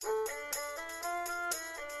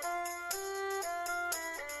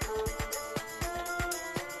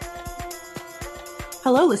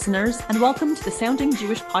Hello, listeners, and welcome to the Sounding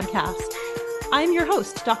Jewish podcast. I'm your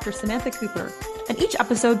host, Dr. Samantha Cooper, and each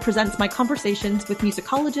episode presents my conversations with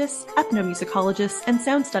musicologists, ethnomusicologists, and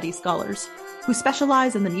sound studies scholars who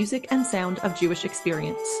specialize in the music and sound of Jewish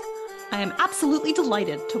experience. I am absolutely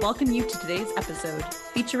delighted to welcome you to today's episode,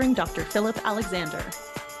 featuring Dr. Philip Alexander.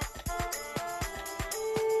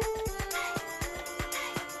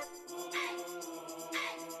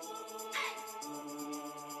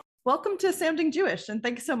 Welcome to Sounding Jewish, and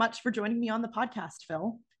thanks so much for joining me on the podcast,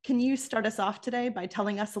 Phil. Can you start us off today by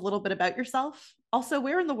telling us a little bit about yourself? Also,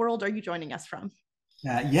 where in the world are you joining us from?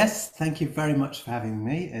 Yes, thank you very much for having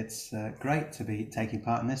me. It's great to be taking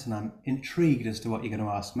part in this, and I'm intrigued as to what you're going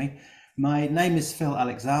to ask me. My name is Phil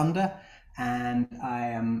Alexander, and I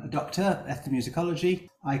am a doctor, ethnomusicology.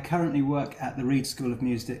 I currently work at the Reed School of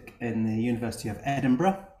Music in the University of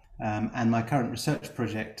Edinburgh. And my current research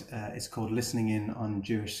project is called Listening In on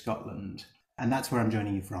Jewish Scotland. And that's where I'm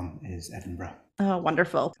joining you from, is Edinburgh. Oh,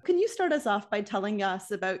 wonderful. Can you start us off by telling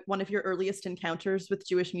us about one of your earliest encounters with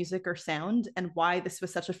Jewish music or sound and why this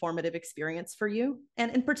was such a formative experience for you?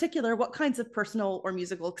 And in particular, what kinds of personal or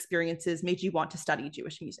musical experiences made you want to study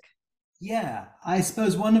Jewish music? Yeah, I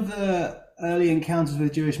suppose one of the early encounters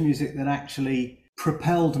with Jewish music that actually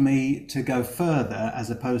propelled me to go further,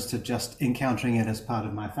 as opposed to just encountering it as part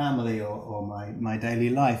of my family or my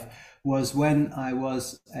daily life, was when I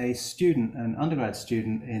was a student, an undergrad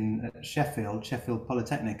student in Sheffield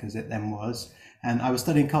Polytechnic as it then was, and I was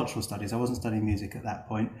studying cultural studies. I wasn't studying music at that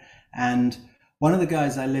point. And one of the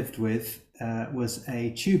guys I lived with was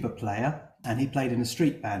a tuba player, and he played in a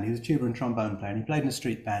street band. He was a tuba and trombone player, and he played in a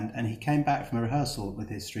street band, and he came back from a rehearsal with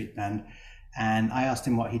his street band, and I asked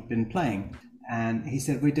him what he'd been playing. And he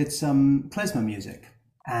said, we did some klezmer music.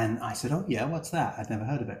 And I said, oh yeah, what's that? I'd never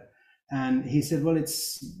heard of it. And he said, well,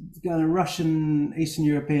 it's kind of Russian, Eastern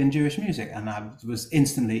European Jewish music. And I was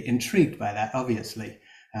instantly intrigued by that, obviously.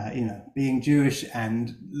 Being Jewish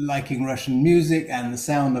and liking Russian music and the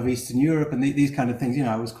sound of Eastern Europe and these kind of things,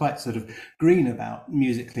 I was quite sort of green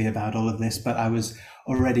musically about all of this, but I was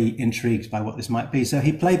already intrigued by what this might be. So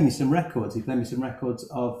he played me some records. He played me some records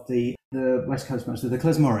of the West Coast Master, the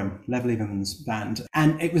klezmer, Lev Lieberman's band.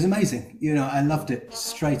 And it was amazing. I loved it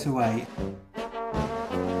straight away.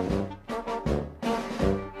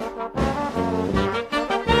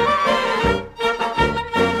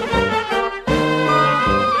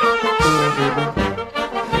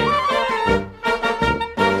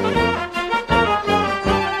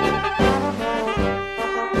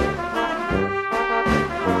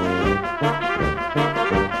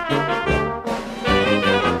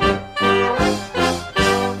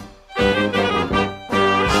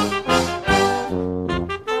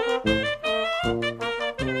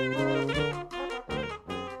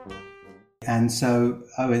 And so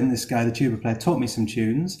Owen, this guy, the tuba player, taught me some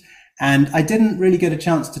tunes. And I didn't really get a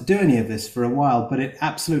chance to do any of this for a while, but it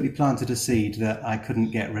absolutely planted a seed that I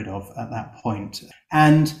couldn't get rid of at that point.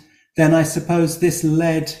 And then I suppose this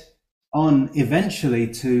led on eventually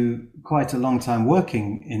to quite a long time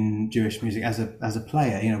working in Jewish music as a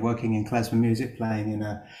player, working in klezmer music, playing in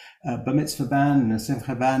a bar mitzvah band and a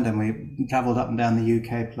simcha band, and we traveled up and down the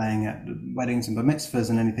UK playing at weddings and bar mitzvahs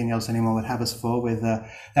and anything else anyone would have us for.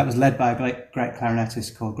 That was led by a great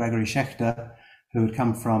clarinetist called Gregory Schechter, who had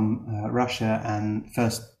come from Russia and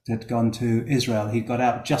first had gone to Israel. He'd got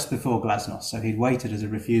out just before Glasnost, so he'd waited as a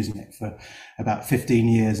refusenik for about 15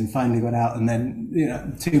 years and finally got out. And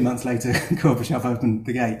then, 2 months later, Gorbachev opened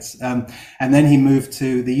the gates. And then he moved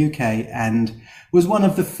to the UK and was one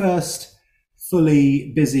of the first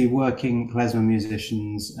fully busy working klezmer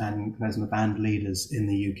musicians and klezmer band leaders in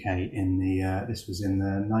the UK. This was in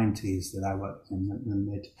the 90s that I worked in, the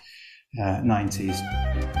mid 90s.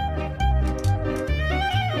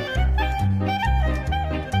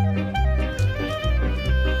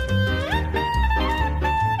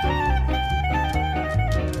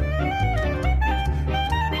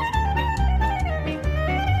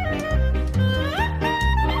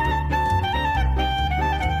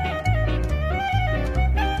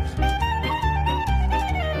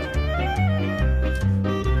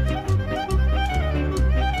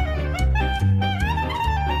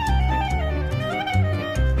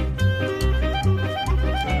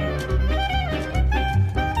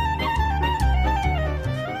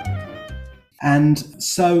 And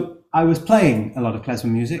so I was playing a lot of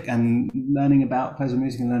klezmer music and learning about klezmer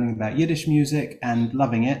music and learning about Yiddish music and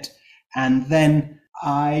loving it. And then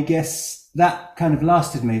I guess that kind of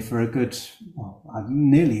lasted me for a good,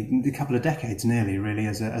 nearly a couple of decades, really,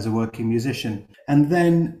 as a working musician. And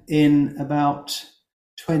then in about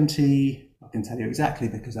can tell you exactly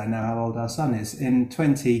because I know how old our son is. In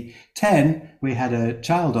 2010, we had a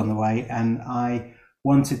child on the way, and I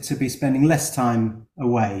wanted to be spending less time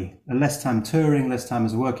away, less time touring, less time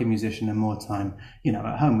as a working musician, and more time,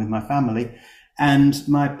 at home with my family. And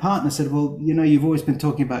my partner said, well, you've always been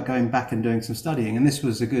talking about going back and doing some studying. And this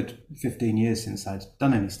was a good 15 years since I'd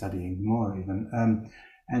done any studying, more even.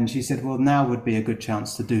 And she said, well, now would be a good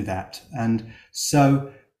chance to do that. And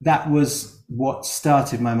so that was what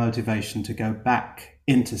started my motivation to go back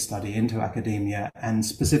into study, into academia, and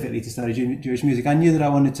specifically to study Jewish music. I knew that I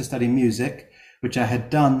wanted to study music, which I had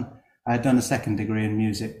done. I had done a second degree in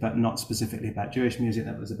music, but not specifically about Jewish music.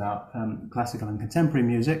 That was about classical and contemporary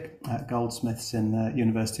music at Goldsmiths in the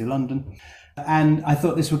University of London. And I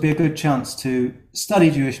thought this would be a good chance to study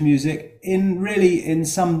Jewish music in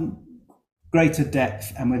some greater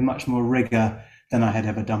depth and with much more rigor than I had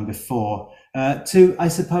ever done before. I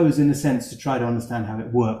suppose, in a sense, to try to understand how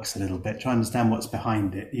it works a little bit, try to understand what's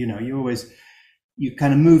behind it. You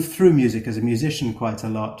kind of move through music as a musician quite a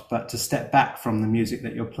lot, but to step back from the music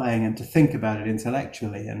that you're playing and to think about it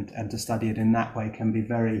intellectually and to study it in that way can be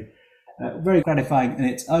very, very gratifying in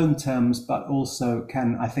its own terms, but also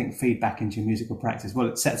can, I think, feed back into your musical practice. Well,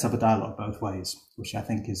 it sets up a dialogue both ways, which I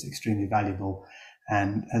think is extremely valuable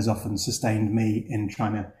and has often sustained me in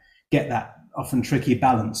trying to get that often tricky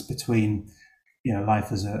balance between,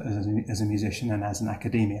 life as a musician and as an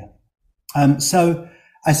academia. So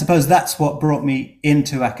I suppose that's what brought me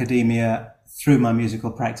into academia through my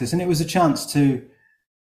musical practice. And it was a chance to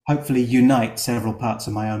hopefully unite several parts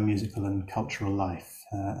of my own musical and cultural life.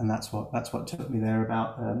 And that's what took me there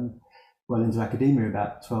into academia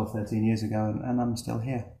about 12, 13 years ago. And I'm still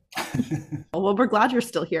here. Well, we're glad you're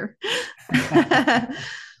still here.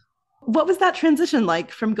 What was that transition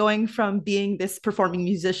like from going from being this performing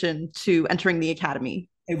musician to entering the academy?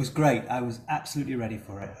 It was great. I was absolutely ready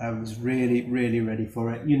for it. I was really, really ready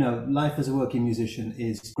for it. Life as a working musician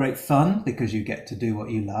is great fun because you get to do what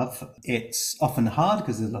you love. It's often hard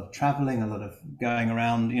because there's a lot of traveling, a lot of going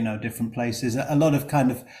around, different places, a lot of kind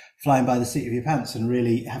of flying by the seat of your pants and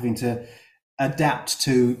really having to adapt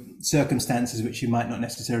to circumstances which you might not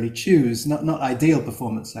necessarily choose, not ideal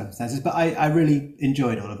performance circumstances. But I really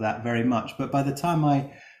enjoyed all of that very much. But by the time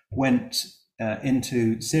I went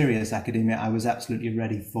into serious academia, I was absolutely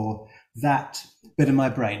ready for that bit of my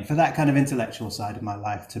brain, for that kind of intellectual side of my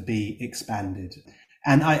life to be expanded.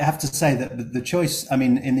 And I have to say that the choice,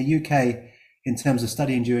 in the UK, in terms of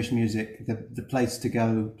studying Jewish music, the place to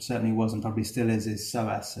go certainly was and probably still is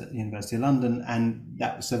SOAS at the University of London. And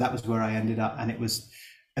that was where I ended up. And it was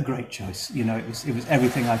a great choice. It was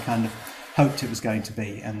everything I kind of hoped it was going to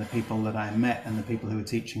be. And the people that I met and the people who were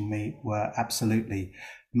teaching me were absolutely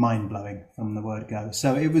mind-blowing from the word go.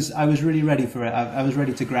 So I was really ready for it. I was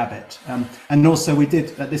ready to grab it. And also at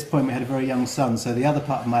this point, we had a very young son. So the other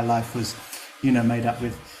part of my life was, made up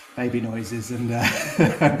with baby noises and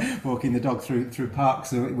walking the dog through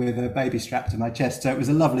parks with a baby strapped to my chest. So it was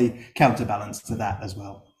a lovely counterbalance to that as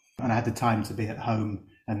well. And I had the time to be at home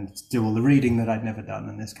and do all the reading that I'd never done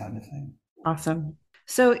and this kind of thing. Awesome.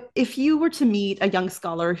 So if you were to meet a young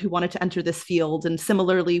scholar who wanted to enter this field and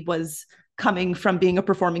similarly was coming from being a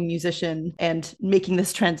performing musician and making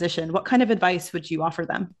this transition, what kind of advice would you offer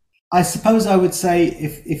them? I suppose I would say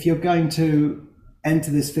if you're going to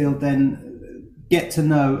enter this field, then get to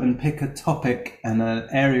know and pick a topic and an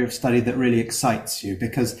area of study that really excites you.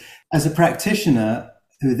 Because as a practitioner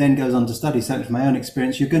who then goes on to study, certainly from my own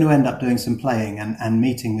experience, you're going to end up doing some playing and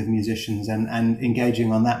meeting with musicians and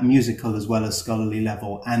engaging on that musical as well as scholarly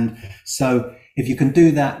level. And so if you can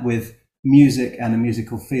do that with music and a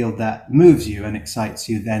musical field that moves you and excites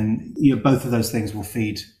you, then both of those things will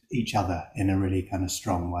feed each other in a really kind of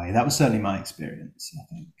strong way. That was certainly my experience,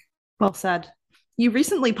 I think. Well said. You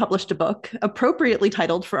recently published a book, appropriately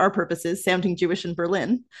titled for our purposes, Sounding Jewish in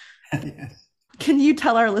Berlin. Yes. Can you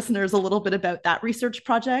tell our listeners a little bit about that research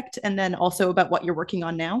project and then also about what you're working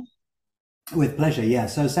on now? With pleasure, yeah.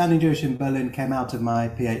 So Sounding Jewish in Berlin came out of my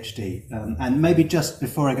PhD. And maybe just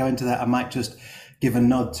before I go into that, I might just give a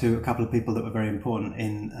nod to a couple of people that were very important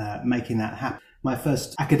in making that happen. My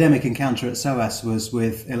first academic encounter at SOAS was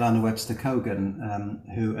with Ilana Webster Kogan,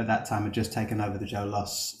 who at that time had just taken over the Joe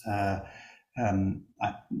Loss. I'm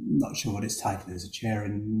not sure what its title is, a chair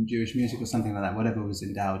in Jewish music or something like that, whatever was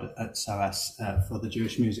endowed at SOAS for the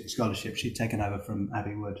Jewish music scholarship. She'd taken over from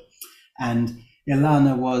Abbey Wood. And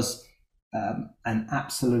Ilana was an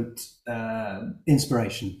absolute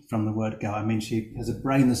inspiration from the word go. I mean, she has a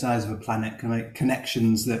brain the size of a planet, can make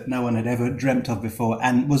connections that no one had ever dreamt of before,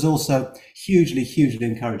 and was also hugely, hugely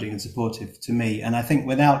encouraging and supportive to me. And I think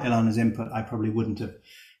without Ilana's input, I probably wouldn't have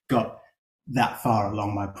got that far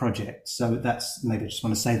along my project. So that's, maybe I just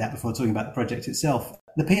want to say that before talking about the project itself.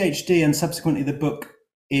 The PhD and subsequently the book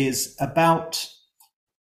is about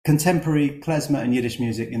contemporary klezmer and Yiddish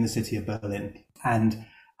music in the city of Berlin. And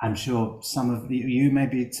I'm sure some of you,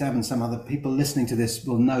 maybe Sam and some other people listening to this,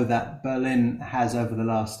 will know that Berlin has over the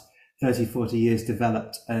last 30, 40 years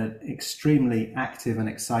developed an extremely active and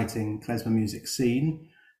exciting klezmer music scene,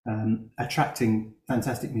 attracting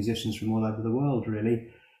fantastic musicians from all over the world, really.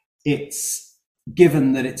 It's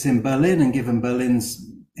given that it's in Berlin and given Berlin's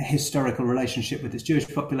historical relationship with its Jewish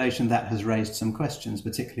population, that has raised some questions,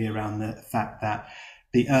 particularly around the fact that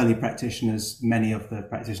the early practitioners, many of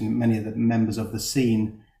the members of the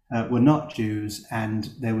scene were not Jews, and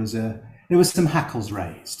there was some hackles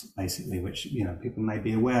raised, basically, which people may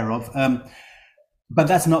be aware of. But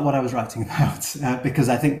that's not what I was writing about, because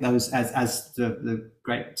I think those, as the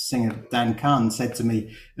great singer Dan Kahn said to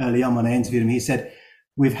me early on when I interviewed him, he said,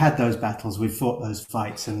 "We've had those battles, we've fought those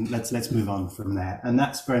fights, and let's move on from there." And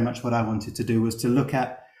that's very much what I wanted to do, was to look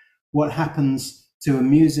at what happens to a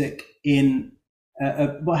music in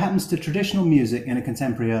what happens to traditional music in a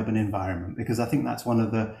contemporary urban environment, because I think that's one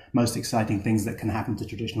of the most exciting things that can happen to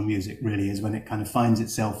traditional music, really, is when it kind of finds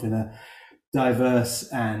itself in a diverse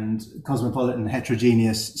and cosmopolitan,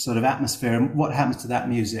 heterogeneous sort of atmosphere, and what happens to that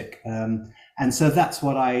music. And so that's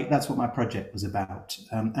what my project was about,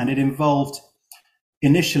 and it involved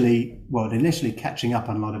initially catching up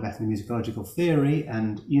on a lot of ethnomusicological theory,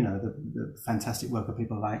 and the fantastic work of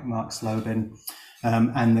people like Mark Slobin,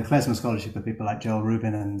 and the klezmer scholarship of people like Joel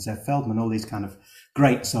Rubin and Zev Feldman, all these kind of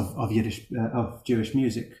greats of Jewish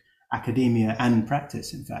music, academia and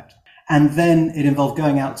practice, in fact. And then it involved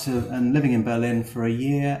going out to and living in Berlin for a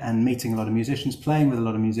year and meeting a lot of musicians, playing with a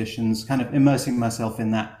lot of musicians, kind of immersing myself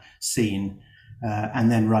in that scene,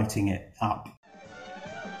 and then writing it up.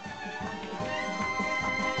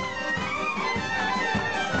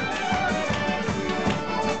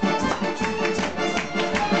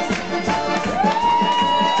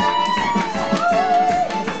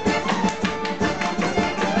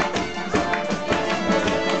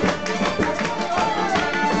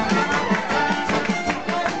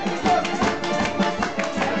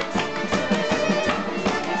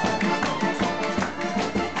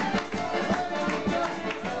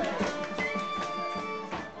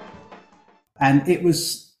 And it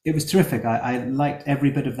was terrific. I liked every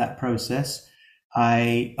bit of that process.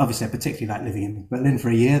 I particularly liked living in Berlin for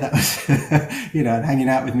a year. That was, and hanging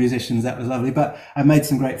out with musicians. That was lovely. But I made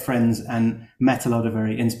some great friends and met a lot of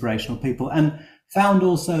very inspirational people, and found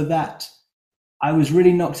also that I was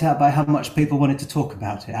really knocked out by how much people wanted to talk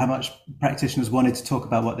about it, how much practitioners wanted to talk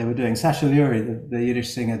about what they were doing. Sasha Lurie, the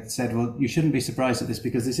Yiddish singer, said, "Well, you shouldn't be surprised at this,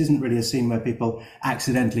 because this isn't really a scene where people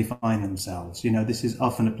accidentally find themselves. This is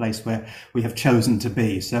often a place where we have chosen to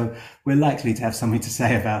be. So we're likely to have something to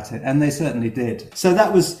say about it." And they certainly did. So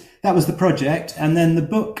that was the project. And then the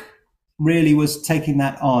book really was taking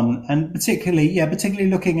that on, and particularly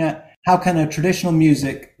looking at how can a traditional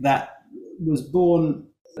music that was born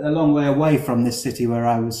a long way away from this city where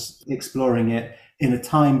I was exploring it, in a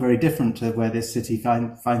time very different to where this city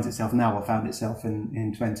finds itself now, or found itself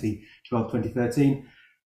in 2012, 2013.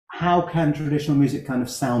 How can traditional music kind of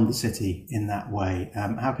sound the city in that way?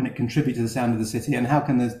 How can it contribute to the sound of the city, and how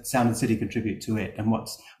can the sound of the city contribute to it? And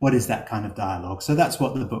what is that kind of dialogue? So that's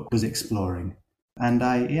what the book was exploring. And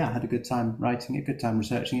I had a good time writing it, good time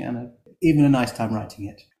researching it, and even a nice time writing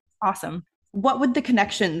it. Awesome. What would the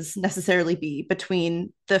connections necessarily be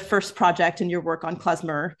between the first project and your work on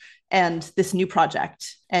klezmer and this new project,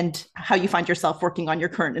 and how you find yourself working on your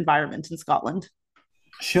current environment in Scotland?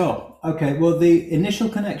 Sure. Okay. Well, the initial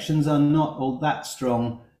connections are not all that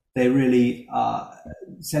strong. They really are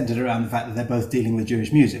centered around the fact that they're both dealing with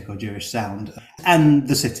Jewish music or Jewish sound, and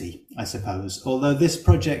the city, I suppose. Although this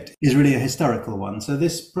project is really a historical one. So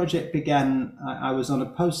this project began, I was on a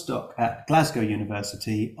postdoc at Glasgow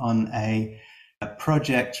University on a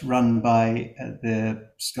project run by the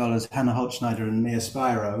scholars Hannah Holtschneider and Mia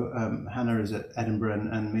Spiro. Hannah is at Edinburgh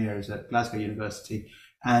and Mia is at Glasgow University.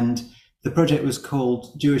 And the project was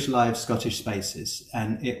called Jewish Lives, Scottish Spaces,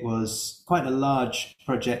 and it was quite a large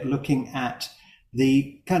project looking at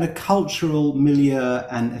the kind of cultural milieu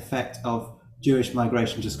and effect of Jewish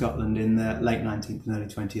migration to Scotland in the late 19th and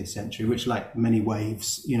early 20th century, which, like many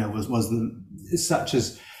waves, was such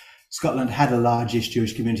as Scotland had a largish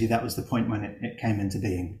Jewish community. That was the point when it came into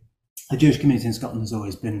being. The Jewish community in Scotland has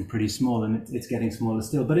always been pretty small, and it's getting smaller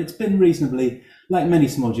still, but it's been reasonably, like many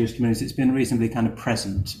small Jewish communities, it's been reasonably kind of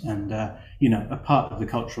present and, a part of the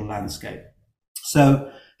cultural landscape.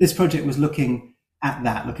 So this project was looking at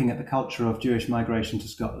that, looking at the culture of Jewish migration to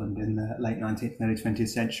Scotland in the late 19th and early 20th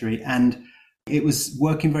century. And it was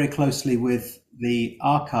working very closely with the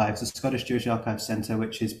archives, the Scottish Jewish Archives Centre,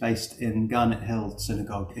 which is based in Garnet Hill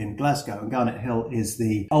Synagogue in Glasgow. And Garnet Hill is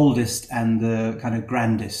the oldest and the kind of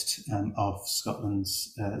grandest of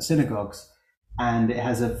Scotland's synagogues. And it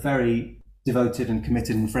has a very devoted and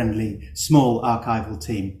committed and friendly small archival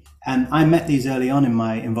team. And I met these early on in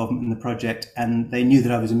my involvement in the project, and they knew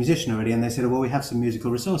that I was a musician already. And they said, well, we have some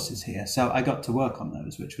musical resources here. So I got to work on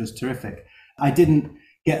those, which was terrific. I didn't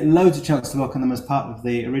get loads of chance to work on them as part of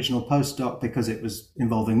the original postdoc because it was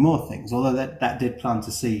involving more things, although that did plant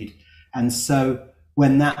a seed. And so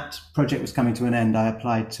when that project was coming to an end, I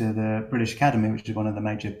applied to the British Academy, which is one of the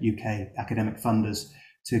major UK academic funders,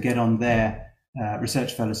 to get on their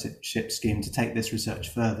research fellowship scheme to take this research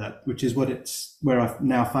further, which is where I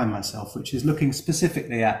now find myself, which is looking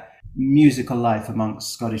specifically at musical life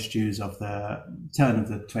amongst Scottish Jews of the turn of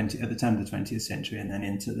the 20th century and then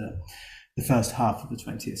into the first half of the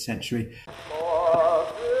 20th century.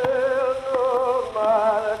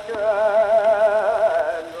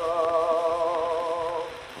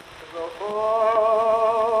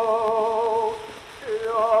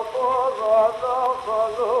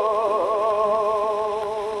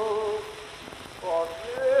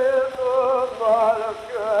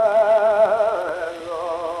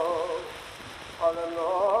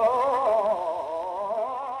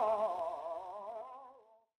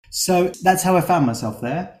 So that's how I found myself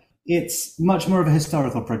there. It's much more of a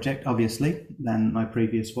historical project, obviously, than my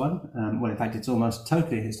previous one. Well, in fact, it's almost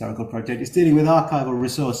totally a historical project. It's dealing with archival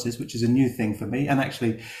resources, which is a new thing for me. And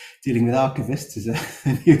actually, dealing with archivists is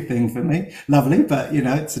a new thing for me. Lovely, but,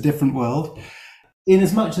 it's a different world. In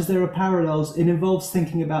as much as there are parallels, it involves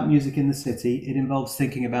thinking about music in the city. It involves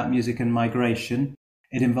thinking about music and migration.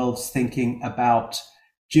 It involves thinking about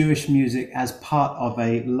Jewish music as part of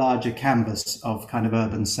a larger canvas of kind of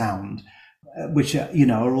urban sound, which, are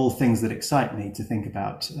all things that excite me to think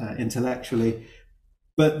about intellectually.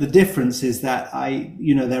 But the difference is that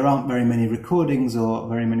there aren't very many recordings or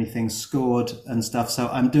very many things scored and stuff. So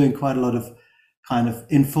I'm doing quite a lot of kind of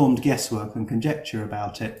informed guesswork and conjecture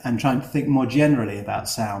about it and trying to think more generally about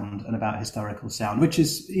sound and about historical sound, which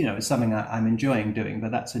is, something I'm enjoying doing,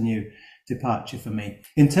 but that's a new departure for me.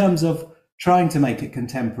 In terms of trying to make it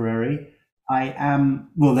contemporary,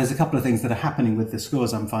 there's a couple of things that are happening with the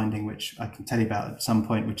scores I'm finding, which I can tell you about at some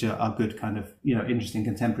point, which are good kind of, interesting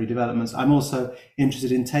contemporary developments. I'm also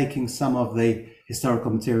interested in taking some of the historical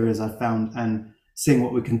materials I've found and seeing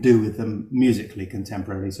what we can do with them musically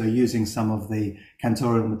contemporarily. So using some of the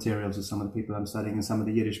cantorial materials of some of the people I'm studying and some of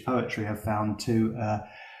the Yiddish poetry I've found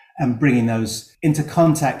and bringing those into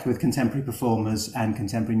contact with contemporary performers and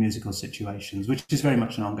contemporary musical situations, which is very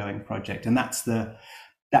much an ongoing project. And that's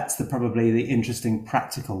probably the interesting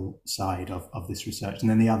practical side of this research. And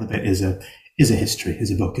then the other bit is a history,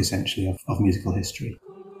 is a book essentially of musical history.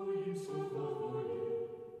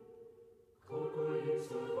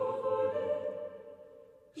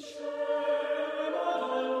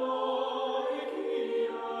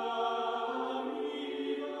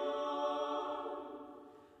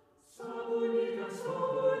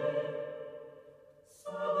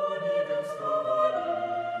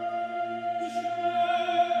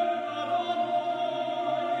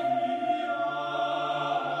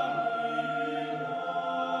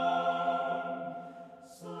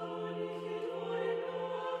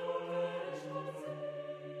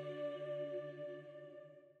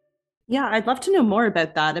 Yeah, I'd love to know more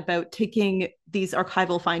about that, about taking these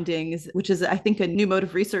archival findings, which is, I think, a new mode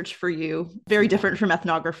of research for you, very different from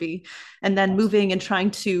ethnography, and then moving and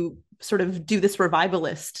trying to sort of do this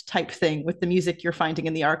revivalist type thing with the music you're finding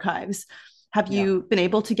in the archives. Have you been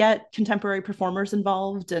able to get contemporary performers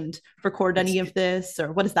involved and record any of this,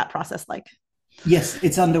 or what is that process like? Yes,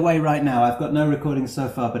 it's underway right now. I've got no recordings so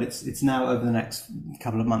far, but it's now over the next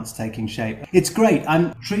couple of months taking shape. It's great.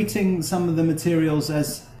 I'm treating some of the materials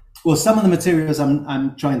as... Well, some of the materials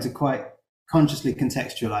I'm trying to quite consciously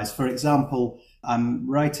contextualize. For example, I'm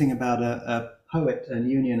writing about a poet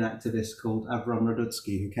and union activist called Avram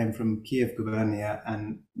Radutsky, who came from Kiev Gubernia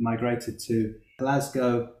and migrated to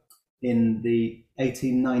Glasgow in the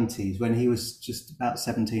 1890s. When he was just about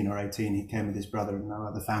 17 or 18, he came with his brother and no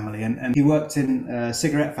other family. And he worked in a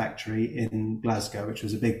cigarette factory in Glasgow, which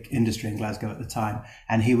was a big industry in Glasgow at the time.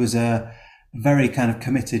 And he was a very kind of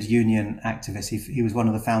committed union activist. He was one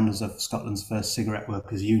of the founders of Scotland's first cigarette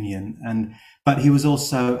workers union. But he was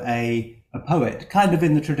also a a poet, kind of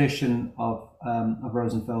in the tradition of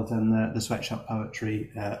Rosenfeld and the sweatshop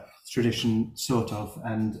poetry tradition, sort of.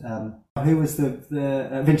 And who was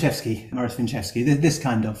the Winchewski, Morris Winchewski, this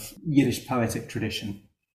kind of Yiddish poetic tradition.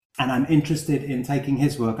 And I'm interested in taking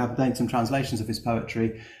his work. I've done some translations of his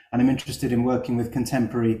poetry, and I'm interested in working with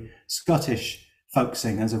contemporary Scottish folk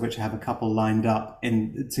singers, of which I have a couple lined up,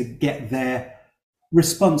 to get their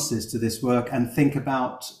responses to this work and think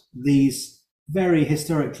about these very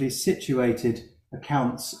historically situated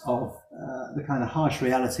accounts of the kind of harsh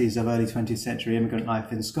realities of early 20th century immigrant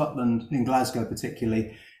life in Scotland, in Glasgow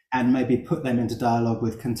particularly, and maybe put them into dialogue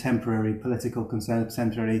with contemporary political concerns,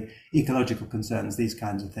 contemporary ecological concerns, these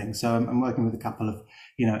kinds of things. So I'm working with a couple of,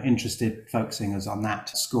 interested folk singers on that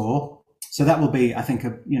score. So that will be, I think,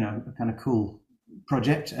 a kind of cool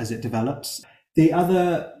project as it develops. The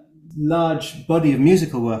other large body of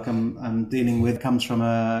musical work I'm dealing with comes from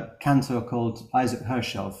a cantor called Isaac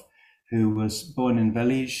Hirshow, who was born in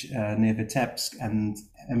Velij near Vitebsk and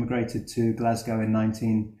emigrated to Glasgow in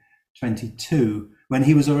 1922. When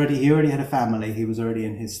he already had a family, he was already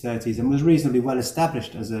in his 30s and was reasonably well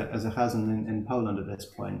established as a chazan in Poland at this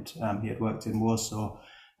point. He had worked in Warsaw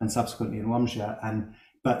and subsequently in Łomża,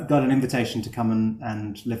 but got an invitation to come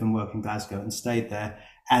and live and work in Glasgow and stayed there.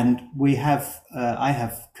 And I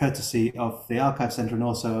have courtesy of the Archive Centre and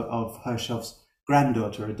also of Hirshow's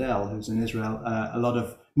granddaughter Adele, who's in Israel, a lot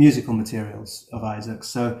of musical materials of Isaac.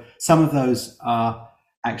 So some of those are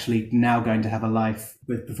actually now going to have a life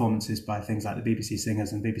with performances by things like the BBC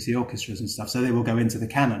singers and BBC orchestras and stuff. So they will go into the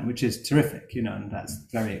canon, which is terrific, and that's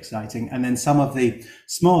very exciting. And then some of the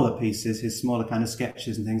smaller pieces, his smaller kind of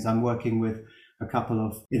sketches and things, I'm working with a couple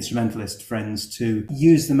of instrumentalist friends to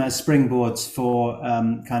use them as springboards for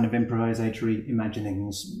kind of improvisatory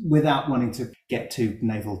imaginings without wanting to get too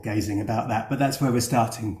navel-gazing about that. But that's where we're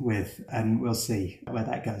starting with, and we'll see where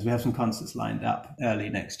that goes. We have some concerts lined up early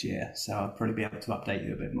next year, so I'll probably be able to update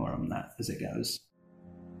you a bit more on that as it goes.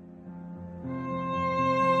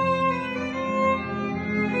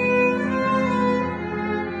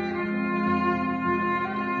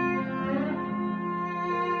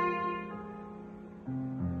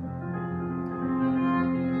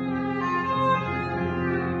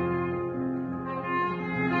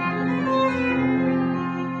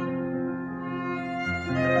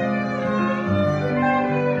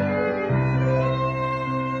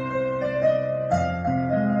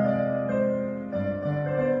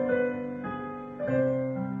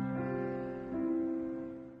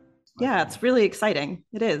 Yeah, it's really exciting.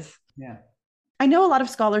 It is. Yeah. I know a lot of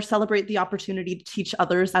scholars celebrate the opportunity to teach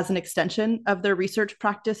others as an extension of their research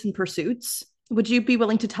practice and pursuits. Would you be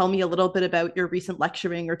willing to tell me a little bit about your recent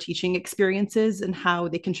lecturing or teaching experiences and how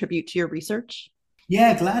they contribute to your research?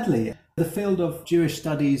 Yeah, gladly. The field of Jewish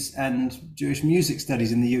studies and Jewish music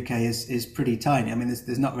studies in the UK is pretty tiny. I mean,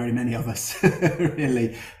 there's not very many of us,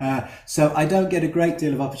 really. So I don't get a great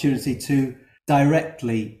deal of opportunity to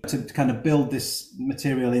directly to kind of build this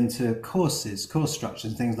material into course structures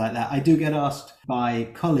and things like that. I do get asked by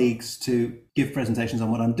colleagues to give presentations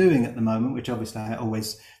on what I'm doing at the moment, which obviously I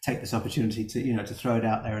always take this opportunity to throw it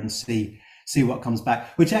out there and see what comes back,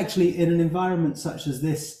 which actually in an environment such as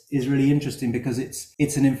this is really interesting because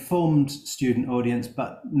it's an informed student audience,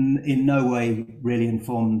 but in no way really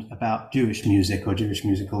informed about Jewish music or Jewish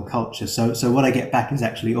musical culture. So what I get back is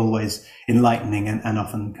actually always enlightening and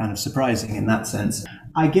often kind of surprising in that sense.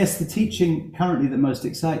 I guess the teaching currently that most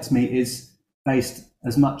excites me is based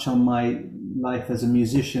as much on my life as a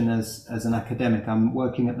musician as an academic. I'm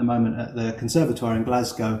working at the moment at the Conservatoire in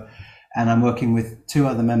Glasgow, and I'm working with two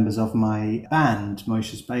other members of my band,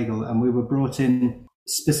 Moishe's Bagel, and we were brought in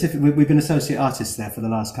specifically. We've been associate artists there for the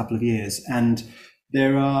last couple of years, and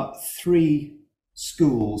there are 3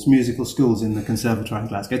 schools, musical schools in the Conservatoire in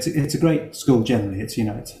Glasgow. It's a great school generally. It's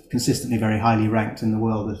consistently very highly ranked in the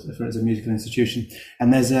world as a musical institution.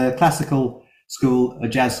 And there's a classical school, a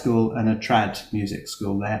jazz school, and a trad music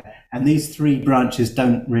school there. And these 3 branches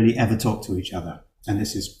don't really ever talk to each other. And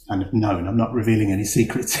this is kind of known. I'm not revealing any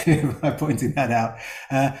secrets by pointing that out.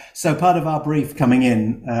 So part of our brief coming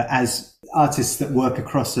in as artists that work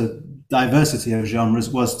across a diversity of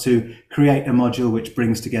genres was to create a module which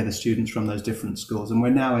brings together students from those different schools. And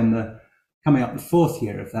we're now coming up the 4th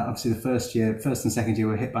year of that. Obviously the first and second year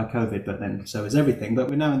were hit by COVID, but then so is everything.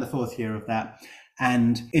 But we're now in the 4th year of that.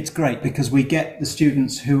 And it's great because we get the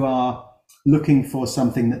students who are looking for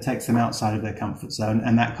something that takes them outside of their comfort zone,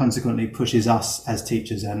 and that consequently pushes us as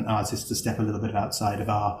teachers and artists to step a little bit outside of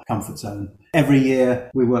our comfort zone. Every year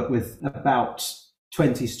we work with about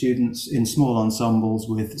 20 students in small ensembles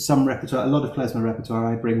with some repertoire, a lot of klezmer repertoire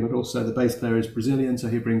I bring, but also the bass player is Brazilian, so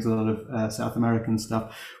he brings a lot of South American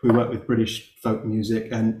stuff. We work with British folk music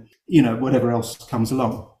and, whatever else comes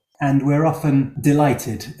along. And we're often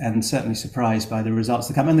delighted and certainly surprised by the results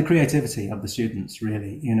that come and the creativity of the students,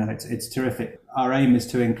 really. It's terrific. Our aim is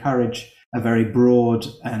to encourage a very broad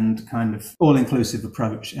and kind of all-inclusive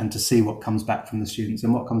approach and to see what comes back from the students.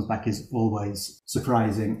 And what comes back is always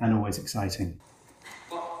surprising and always exciting.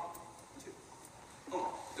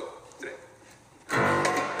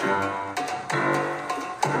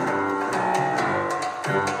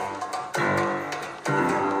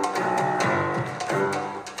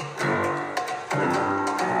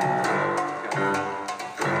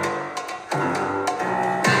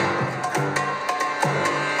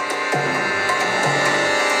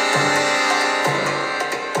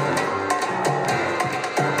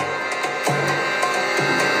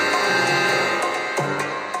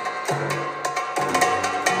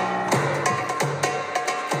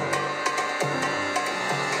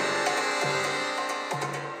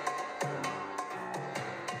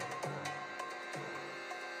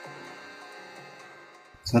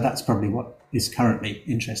 So that's probably what is currently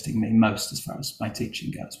interesting me most as far as my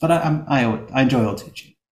teaching goes. But I enjoy all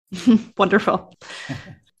teaching. Wonderful.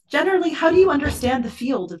 Generally, how do you understand the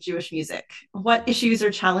field of Jewish music? What issues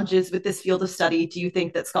or challenges with this field of study do you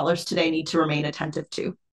think that scholars today need to remain attentive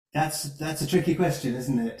to? That's a tricky question,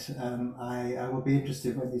 isn't it? I will be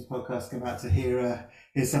interested when these podcasts come out to hear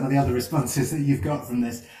some of the other responses that you've got from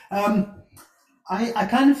this. I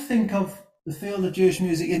kind of think of the field of Jewish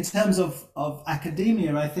music in terms of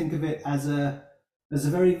academia. I think of it as a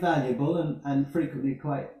very valuable and frequently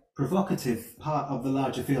quite provocative part of the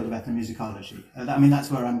larger field of ethnomusicology. That's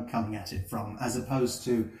where I'm coming at it from, as opposed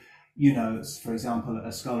to, for example,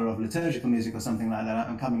 a scholar of liturgical music or something like that.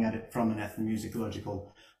 I'm coming at it from an ethnomusicological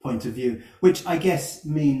point of view, which I guess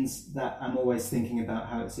means that I'm always thinking about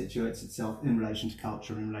how it situates itself in relation to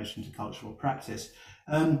culture, in relation to cultural practice.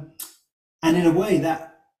 And in a way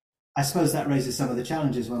I suppose that raises some of the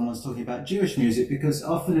challenges when one's talking about Jewish music, because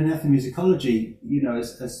often in ethnomusicology,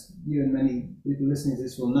 as you and many people listening to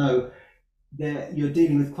this will know, you're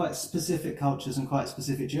dealing with quite specific cultures and quite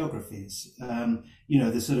specific geographies.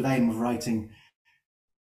 The sort of aim of writing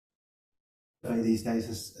these days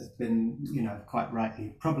has been, quite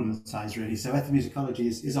rightly problematized, really. So ethnomusicology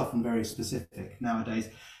is often very specific nowadays.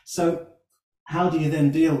 So how do you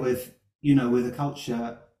then deal with, with a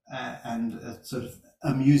culture and a sort of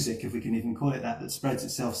a music, if we can even call it that spreads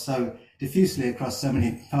itself so diffusely across so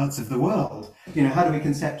many parts of the world? How do we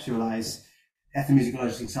conceptualize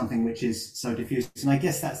ethnomusicology something which is so diffuse? And I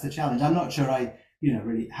guess that's the challenge. I'm not sure I,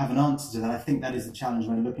 really have an answer to that. I think that is the challenge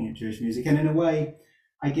when looking at Jewish music. And in a way,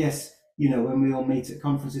 I guess, when we all meet at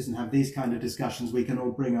conferences and have these kind of discussions, we can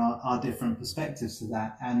all bring our different perspectives to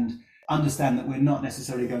that and understand that we're not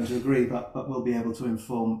necessarily going to agree, but we'll be able to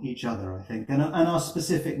inform each other, I think. And our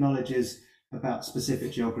specific knowledges about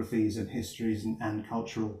specific geographies and histories and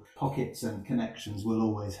cultural pockets and connections will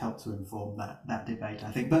always help to inform that debate,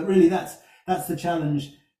 I think. But really, that's the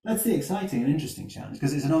challenge. That's the exciting and interesting challenge,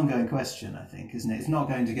 because it's an ongoing question, I think, isn't it? It's not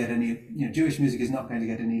going to get any, Jewish music is not going to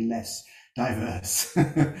get any less diverse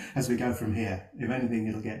as we go from here. If anything,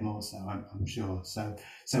 it'll get more so, I'm sure.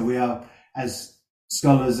 So we are, as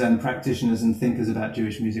scholars and practitioners and thinkers about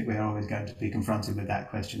Jewish music, we are always going to be confronted with that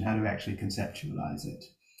question: how do we actually conceptualize it?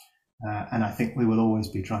 And I think we will always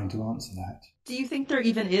be trying to answer that. Do you think there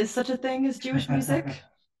even is such a thing as Jewish music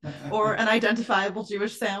or an identifiable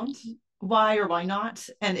Jewish sound? Why or why not?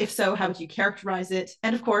 And if so, how would you characterize it?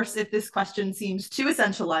 And of course, if this question seems too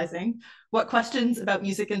essentializing, what questions about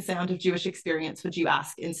music and sound of Jewish experience would you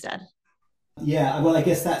ask instead? Yeah, well, I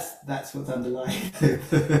guess that's what's underlying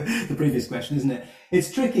the previous question, isn't it?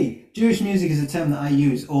 It's tricky. Jewish music is a term that I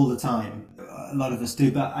use all the time. A lot of us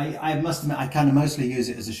do, but I must admit I kind of mostly use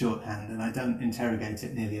it as a shorthand, and I don't interrogate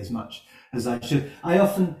it nearly as much as I should. I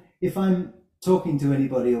often, if I'm talking to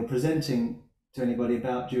anybody or presenting to anybody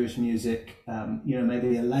about Jewish music,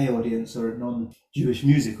 maybe a lay audience or a non-Jewish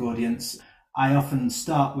music audience, I often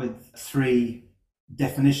start with three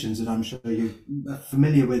definitions that I'm sure you're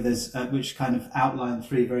familiar with, which kind of outline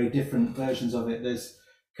three very different versions of it. There's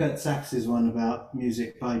Kurt Sacks's one about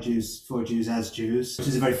music by Jews, for Jews, as Jews, which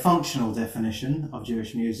is a very functional definition of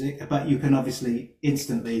Jewish music, but you can obviously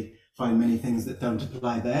instantly find many things that don't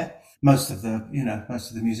apply there. Most of the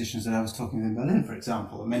musicians that I was talking to in Berlin, for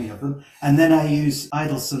example, many of them. And then I use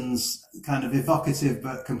Idelson's kind of evocative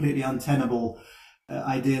but completely untenable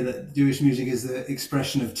idea that Jewish music is the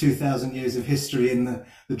expression of 2,000 years of history in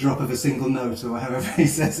the drop of a single note, or however he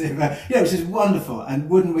says it. Which is wonderful. And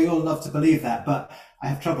wouldn't we all love to believe that? But I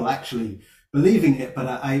have trouble actually believing it. But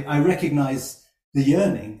I recognize the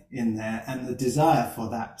yearning in there and the desire for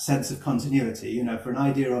that sense of continuity, for an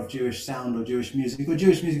idea of Jewish sound or Jewish music or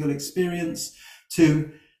Jewish musical experience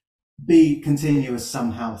to be continuous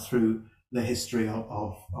somehow through the history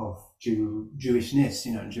of Jewishness,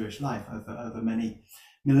 and Jewish life over many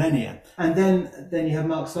millennia. And then you have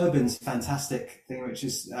Mark Slobin's fantastic thing, which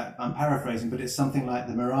is, I'm paraphrasing, but it's something like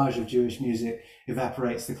the mirage of Jewish music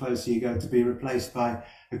evaporates the closer you go to be replaced by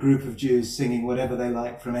a group of Jews singing whatever they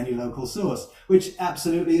like from any local source, which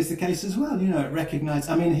absolutely is the case as well. It recognised,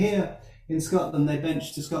 here in Scotland, they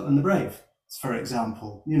bench to Scotland the Brave, for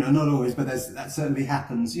example. Not always, but that certainly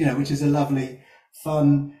happens, which is a lovely,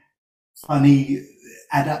 funny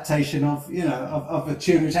adaptation of a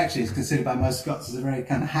tune which actually is considered by most Scots as a very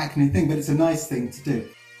kind of hackneyed thing, but it's a nice thing to do.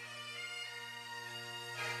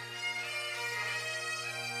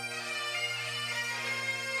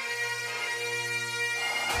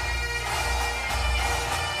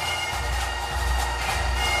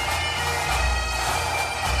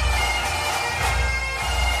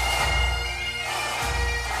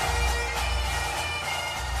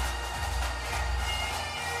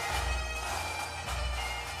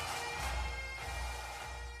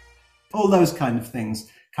 All those kind of things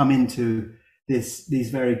come into these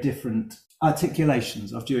very different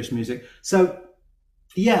articulations of Jewish music. So,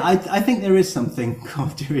 yeah, I think there is something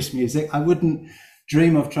called Jewish music. I wouldn't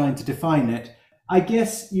dream of trying to define it. I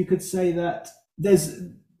guess you could say that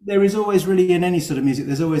there is always really, in any sort of music,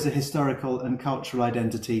 there's always a historical and cultural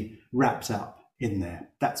identity wrapped up in there.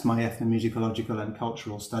 That's my ethnomusicological and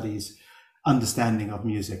cultural studies understanding of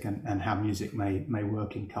music and how music may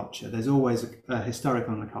work in culture. There's always a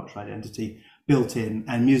historical and a cultural identity built in,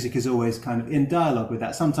 and music is always kind of in dialogue with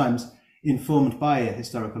that, sometimes informed by a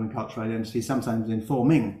historical and cultural identity, sometimes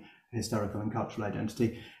informing a historical and cultural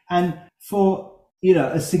identity. And for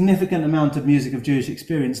a significant amount of music of Jewish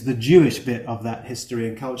experience, the Jewish bit of that history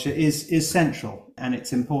and culture is central, and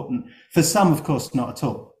it's important. For some, of course, not at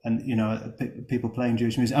all. And people playing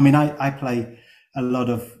Jewish music. I play a lot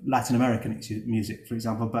of Latin American music, for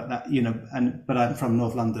example, but that, but I'm from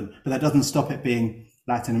North London, but that doesn't stop it being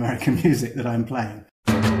Latin American music that I'm playing.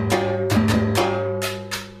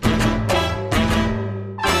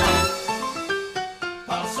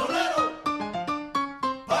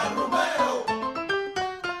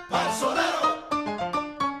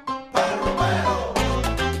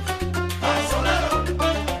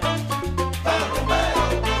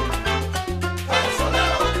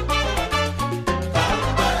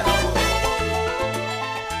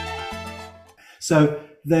 So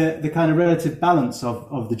the kind of relative balance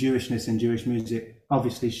of the Jewishness in Jewish music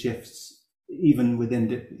obviously shifts even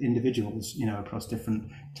within individuals, across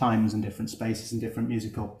different times and different spaces and different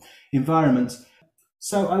musical environments.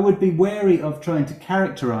 So I would be wary of trying to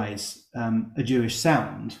characterize a Jewish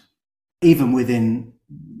sound, even within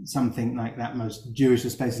something like that most Jewish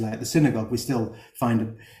of spaces like the synagogue. We still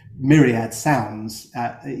find myriad sounds,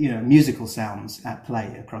 musical sounds at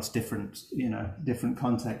play across different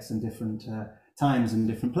contexts and different times and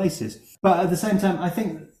different places. But at the same time, I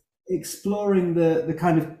think exploring the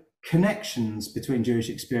kind of connections between Jewish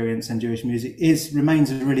experience and Jewish music remains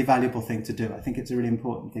a really valuable thing to do. I think it's a really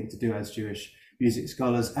important thing to do as Jewish music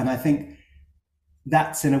scholars. And I think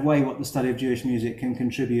that's in a way what the study of Jewish music can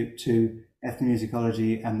contribute to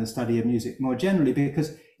ethnomusicology and the study of music more generally,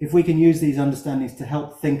 because if we can use these understandings to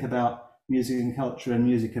help think about music and culture and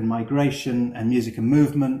music and migration and music and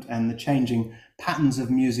movement and the changing patterns of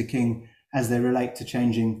musicking as they relate to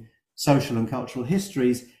changing social and cultural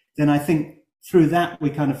histories, then I think through that we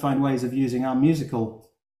kind of find ways of using our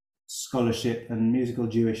musical scholarship and musical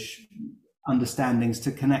Jewish understandings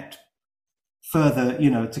to connect further,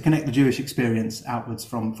 to connect the Jewish experience outwards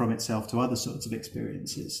from itself to other sorts of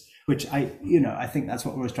experiences, which I think that's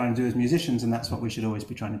what we're always trying to do as musicians, and that's what we should always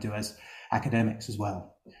be trying to do as academics as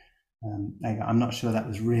well. I'm not sure that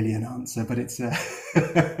was really an answer, but it's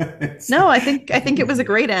no, I think it was a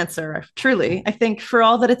great answer. Truly, I think for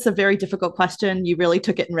all that it's a very difficult question, you really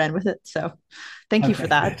took it and ran with it. So thank you for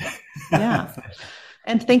that. Yeah.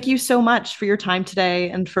 And thank you so much for your time today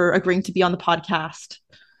and for agreeing to be on the podcast.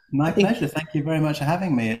 My pleasure. Thank you very much for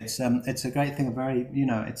having me. It's a great thing.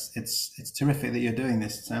 It's terrific that you're doing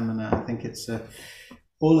this, Sam, and I think it's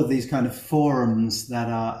all of these kind of forums that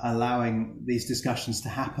are allowing these discussions to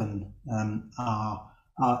happen are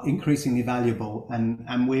increasingly valuable,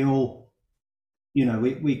 and we all,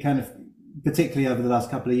 we kind of particularly over the last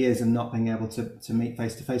couple of years and not being able to meet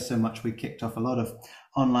face to face so much, we kicked off a lot of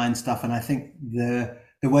online stuff. And I think the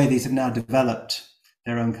way these have now developed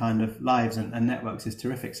their own kind of lives and networks is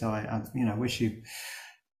terrific. So I wish you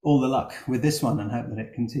all the luck with this one and hope that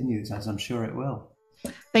it continues, as I'm sure it will.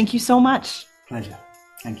 Thank you so much. Pleasure.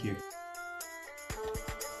 Thank you.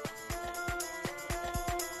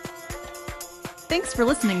 Thanks for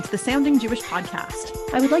listening to the Sounding Jewish podcast.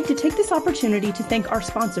 I would like to take this opportunity to thank our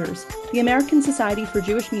sponsors, the American Society for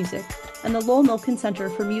Jewish Music and the Lowell Milken Center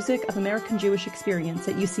for Music of American Jewish Experience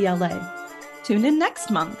at UCLA. Tune in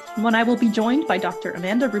next month when I will be joined by Dr.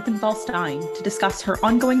 Amanda Rupenthal-Stein to discuss her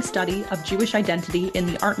ongoing study of Jewish identity in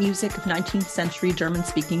the art music of 19th century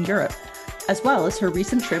German-speaking Europe, as well as her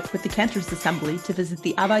recent trip with the Cantors Assembly to visit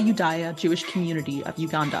the Ava Yudaya Jewish community of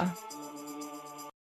Uganda.